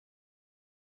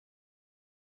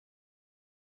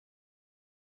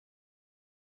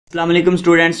Assalamu alaikum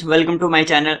students, welcome to my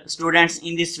channel. Students,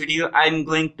 in this video I am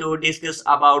going to discuss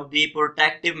about the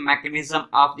protective mechanism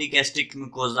of the gastric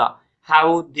mucosa,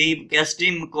 how the gastric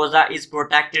mucosa is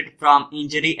protected from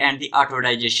injury and the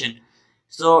autodigestion.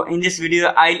 So in this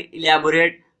video I'll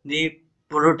elaborate the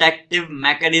protective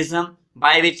mechanism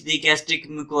by which the gastric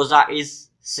mucosa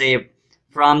is saved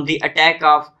from the attack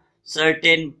of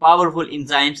certain powerful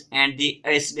enzymes and the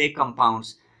acidic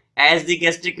compounds. As the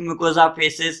gastric mucosa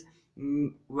faces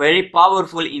very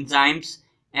powerful enzymes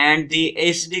and the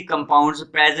acidic compounds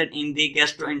present in the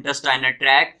gastrointestinal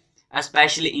tract,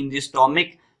 especially in the stomach,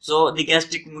 so the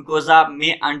gastric mucosa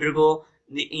may undergo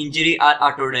the injury or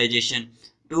autodigestion.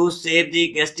 To save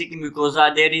the gastric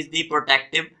mucosa, there is the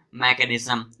protective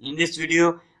mechanism. In this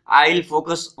video I'll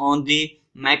focus on the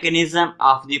mechanism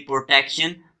of the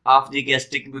protection of the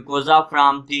gastric mucosa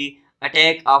from the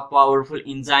attack of powerful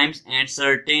enzymes and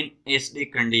certain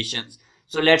acidic conditions.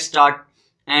 So let's start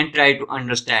and try to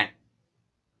understand.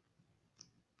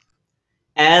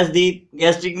 As the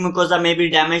gastric mucosa may be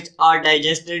damaged or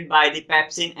digested by the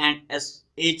pepsin and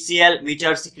HCl, which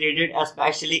are secreted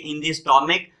especially in the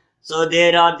stomach, so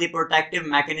there are the protective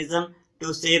mechanism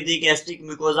to save the gastric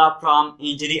mucosa from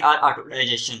injury or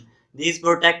autodigestion. These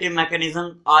protective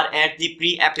mechanisms are at the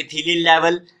pre-epithelial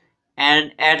level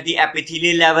and at the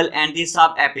epithelial level and the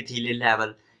subepithelial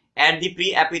level. At the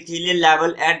pre-epithelial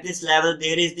level, at this level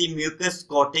there is the mucus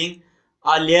coating,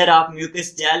 a layer of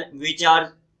mucus gel which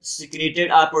are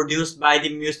secreted or produced by the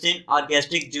mucin or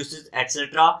gastric juices,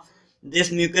 etc.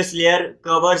 This mucus layer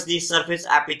covers the surface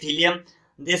epithelium.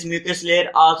 This mucus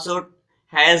layer also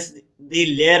has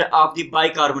the layer of the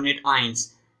bicarbonate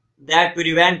ions that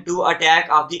prevent to attack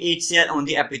of the HCl on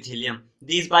the epithelium.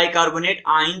 These bicarbonate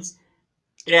ions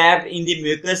trap in the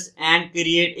mucus and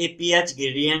create a pH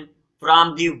gradient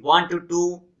from the 1 to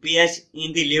 2 pH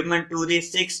in the lumen to the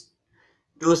 6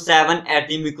 to 7 at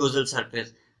the mucosal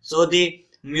surface. So the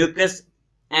mucus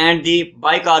and the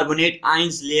bicarbonate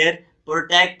ions layer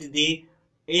protect the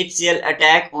HCl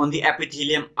attack on the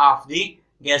epithelium of the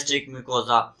gastric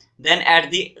mucosa. Then at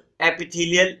the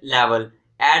epithelial level,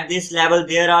 at this level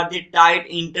there are the tight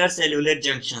intercellular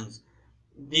junctions.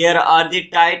 There are the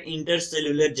tight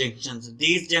intercellular junctions.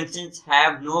 These junctions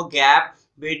have no gap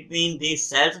between these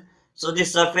cells. So the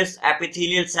surface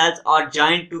epithelial cells are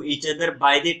joined to each other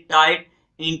by the tight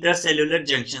intercellular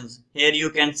junctions. Here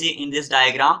you can see in this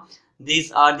diagram,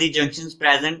 these are the junctions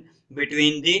present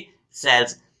between the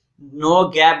cells. No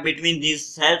gap between these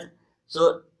cells.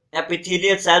 So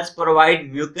epithelial cells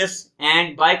provide mucus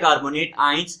and bicarbonate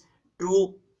ions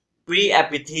to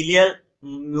pre-epithelial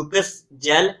mucus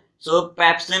gel. So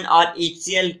pepsin or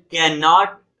HCl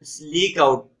cannot leak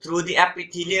out through the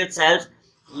epithelial cells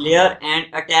layer and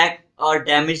attack or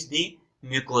damage the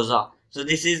mucosa. So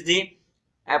this is the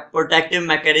protective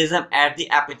mechanism at the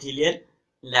epithelial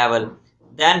level.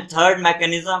 Then third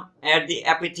mechanism at the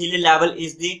epithelial level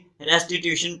is the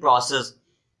restitution process,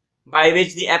 by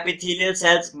which the epithelial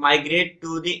cells migrate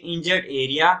to the injured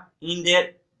area in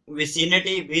their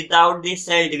vicinity without the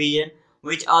cell division,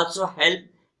 which also help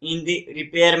in the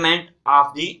repairment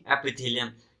of the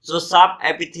epithelium. So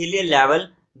sub-epithelial level,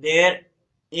 there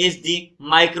is the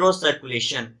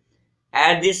microcirculation.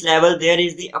 At this level there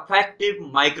is the effective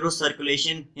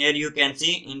microcirculation. Here you can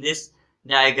see in this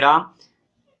diagram,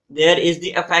 there is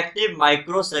the effective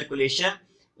microcirculation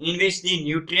in which the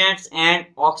nutrients and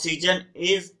oxygen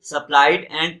is supplied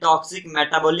and toxic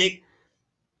metabolic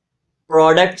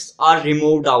products are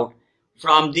removed out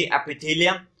from the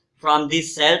epithelium, from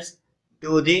these cells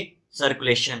to the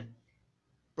circulation.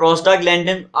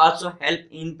 Prostaglandins also help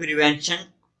in prevention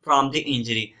from the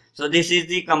injury. So this is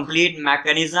the complete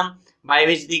mechanism by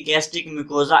which the gastric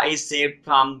mucosa is saved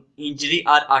from injury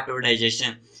or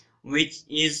autodigestion, which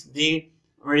is the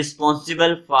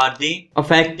responsible for the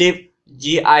effective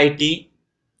GIT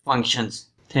functions.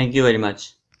 Thank you very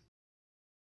much.